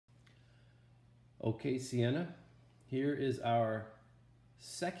Okay, Sienna, here is our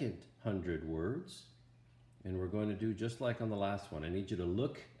second 100 words, and we're going to do just like on the last one. I need you to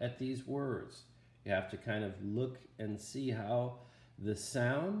look at these words. You have to kind of look and see how the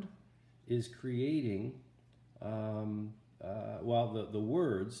sound is creating, the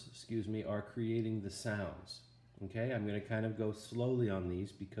words, excuse me, are creating the sounds. Okay, I'm going to kind of go slowly on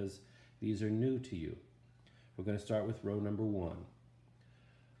these because these are new to you. We're going to start with row number 1.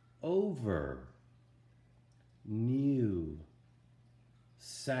 Over, new,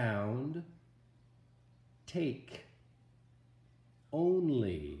 sound, take,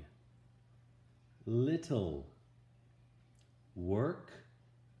 only, little, work,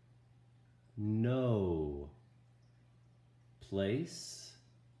 no, place,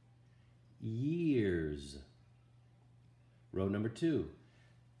 years. Row number 2,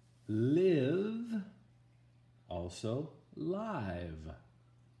 live, also live,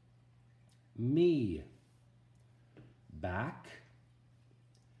 me, back,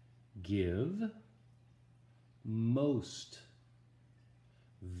 give, most,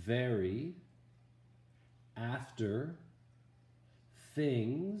 very, after,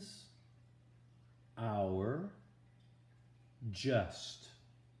 things, hour, just.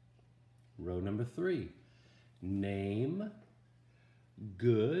 Row number 3, name,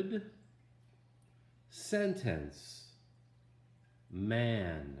 good, sentence,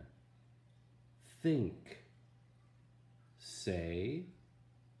 man, think, say,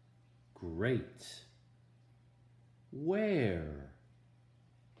 great, where,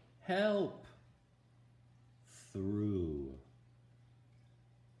 help, through.